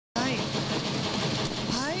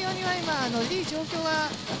今いい状況はやっ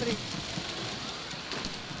ぱり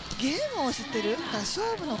ゲームを知ってる、勝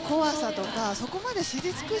負の怖さとかそこまで知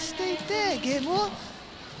り尽くしていてゲームを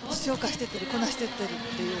消化していってる、こなしていってるっ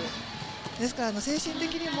ていう。ですから精神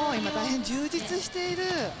的にも今大変充実している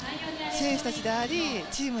選手たちであり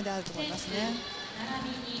チームであると思いますね。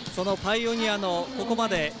そのパイオニアのここま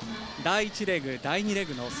で第1レグ、第2レ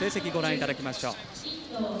グの成績ご覧いただきましょう。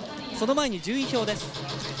その前に順位表です。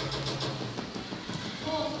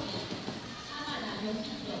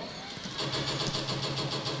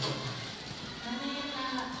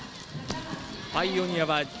パイオニア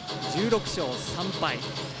は16勝3敗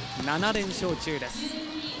7連勝中です。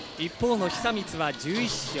一方の久光は11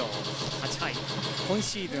勝8敗、今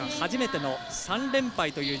シーズン初めての3連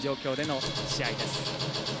敗という状況での試合です。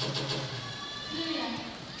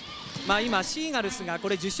今シーガルスがこ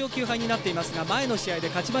れ10勝9敗になっていますが、前の試合で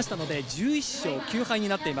勝ちましたので11勝9敗に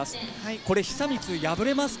なっています。これ久光敗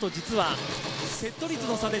れますと実はセット率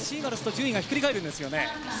の差でシーガルスと順位がひっくり返るんですよね。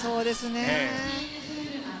そうですね、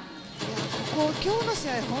今日の試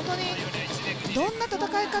合本当にどんな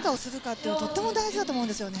戦い方をするかっていうのはとっても大事だと思うん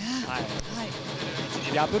ですよね。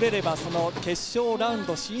敗れればその決勝ラウン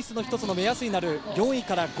ド進出の一つの目安になる4位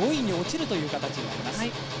から5位に落ちるという形になります。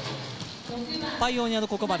パイオニアの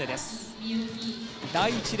ここまでです。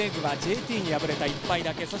第1レグは JT に敗れた1敗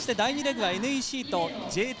だけ、そして第2レグは NEC と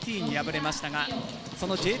JT に敗れましたが、そ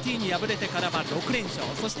の JT に敗れてからは6連勝、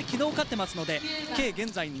そして昨日勝ってますので計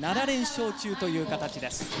現在7連勝中という形で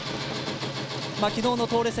す。昨日の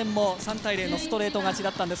東レ戦も3対0のストレート勝ちだ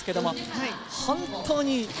ったんですけども、本当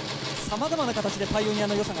にさまざまな形でパイオニア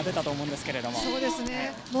の良さが出たと思うんですけれども。そうです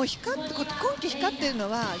ね、もう今季光っているの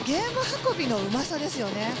はゲーム運びのうまさですよ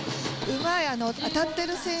ね。うまい当たって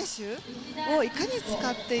る選手をいかに使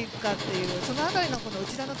っていくかっていう、そのあたりのこの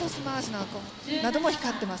内田のトス回しなども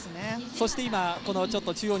光ってますね。そして今このちょっ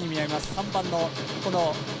と中央に見えます3番のこ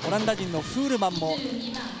のオランダ人のフールマンも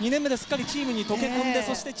2年目ですっかりチームに溶け込んで、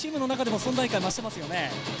そしてチームの中でも存在感増してますよ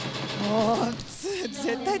ね。もう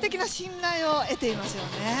絶対的な信頼を得ていますよね。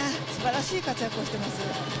素晴らしい活躍をしてます。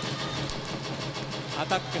ア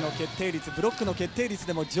タックの決定率、ブロックの決定率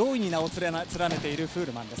でも上位に名を連ねているフー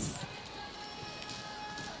ルマンです。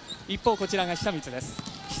一方こちらが久光です。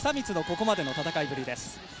久光のここまでの戦いぶりで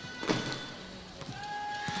す。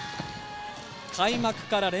開幕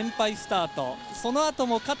から連敗スタート、その後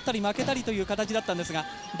も勝ったり負けたりという形だったんですが、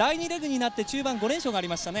第2レグになって中盤5連勝があり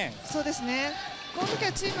ましたね。そうですね、この時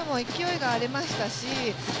はチームも勢いがありましたし、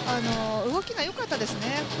動きが良かったです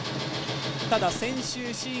ね。ただ先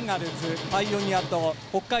週シーガルズ、パイオニアと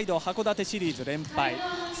北海道函館シリーズ連敗、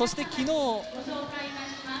そして昨日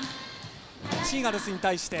シーガルスに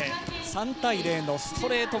対して3対0のスト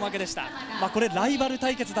レート負けでした。これライバル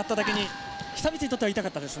対決だっただけに久光にとっては痛か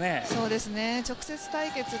ったですね。そうですね、直接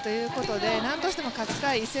対決ということで何としても勝ち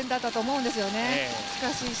たい一戦だったと思うんですよね。し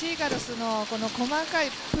かしシーガルスのこの細か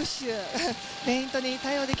いプッシュフェイントに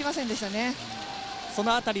対応できませんでしたね。そ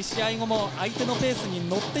のあたり試合後も相手のペースに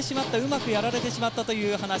乗ってしまった、うまくやられてしまったと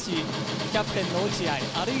いう話、キャプテンの落合、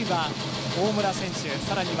あるいは大村選手、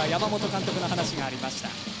さらには山本監督の話がありました。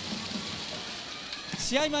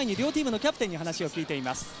試合前に両チームのキャプテンに話を聞いてい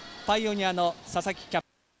ます。パイオニアの佐々木キャプ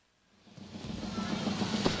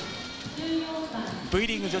テン、V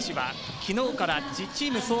リーグ女子は昨日から10チ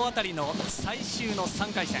ーム総当たりの最終の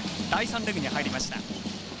3回戦第3レグに入りました。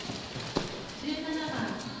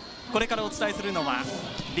これからお伝えするのは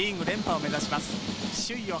リーグ連覇を目指します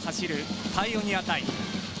首位を走るパイオニア対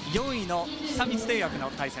4位の久光製薬の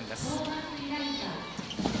対戦です。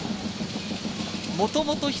もと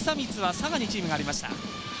もと久光は佐賀にチームがありました。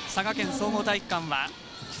佐賀県総合体育館は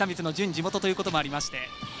久光の準地元ということもありまして、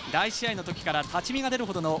第1試合の時から立ち見が出る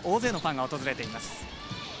ほどの大勢のファンが訪れています。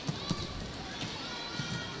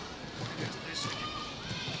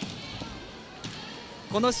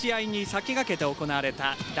この試合に先駆けて行われ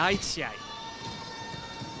た第1試合、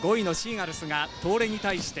5位のシーガルスが東レに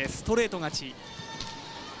対してストレート勝ち、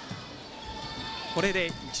これ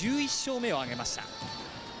で11勝目を挙げました。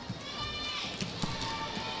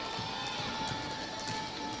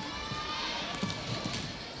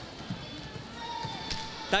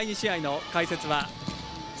第2試合の解説は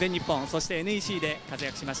全日本そして NEC で活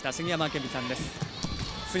躍しました杉山健美さんです。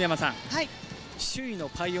杉山さん、首位の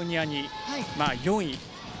パイオニアに、4位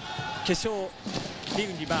決勝リー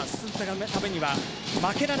グに進んだためには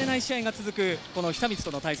負けられない試合が続くこの久光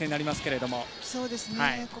との対戦になりますけれども。そうです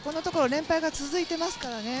ね、ここのところ連敗が続いてますか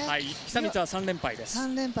らね。久光は3連敗です。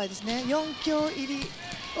3連敗ですね。4強入り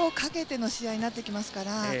をかけての試合になってきますか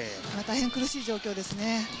ら、大変苦しい状況です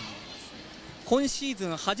ね。今シーズ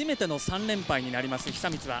ン初めての3連敗になります久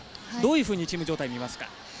光は、どういうふうにチーム状態見ますか。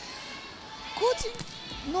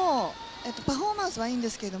人の、パフォーマンスはいいんで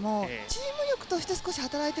すけれども、チーム力として少し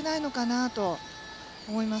働いてないのかなと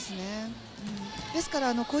思いますね。ですか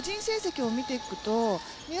ら個人成績を見ていくと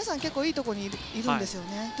皆さん結構いいところにいるんですよ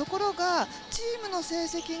ね。ところがチームの成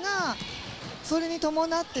績がそれに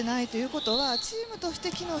伴ってないということはチームとし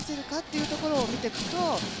て機能しているかっていうところを見ていくと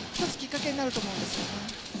一つきっかけになると思うんですよね。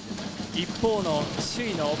一方の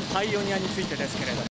首位のパイオニアについてですけれども、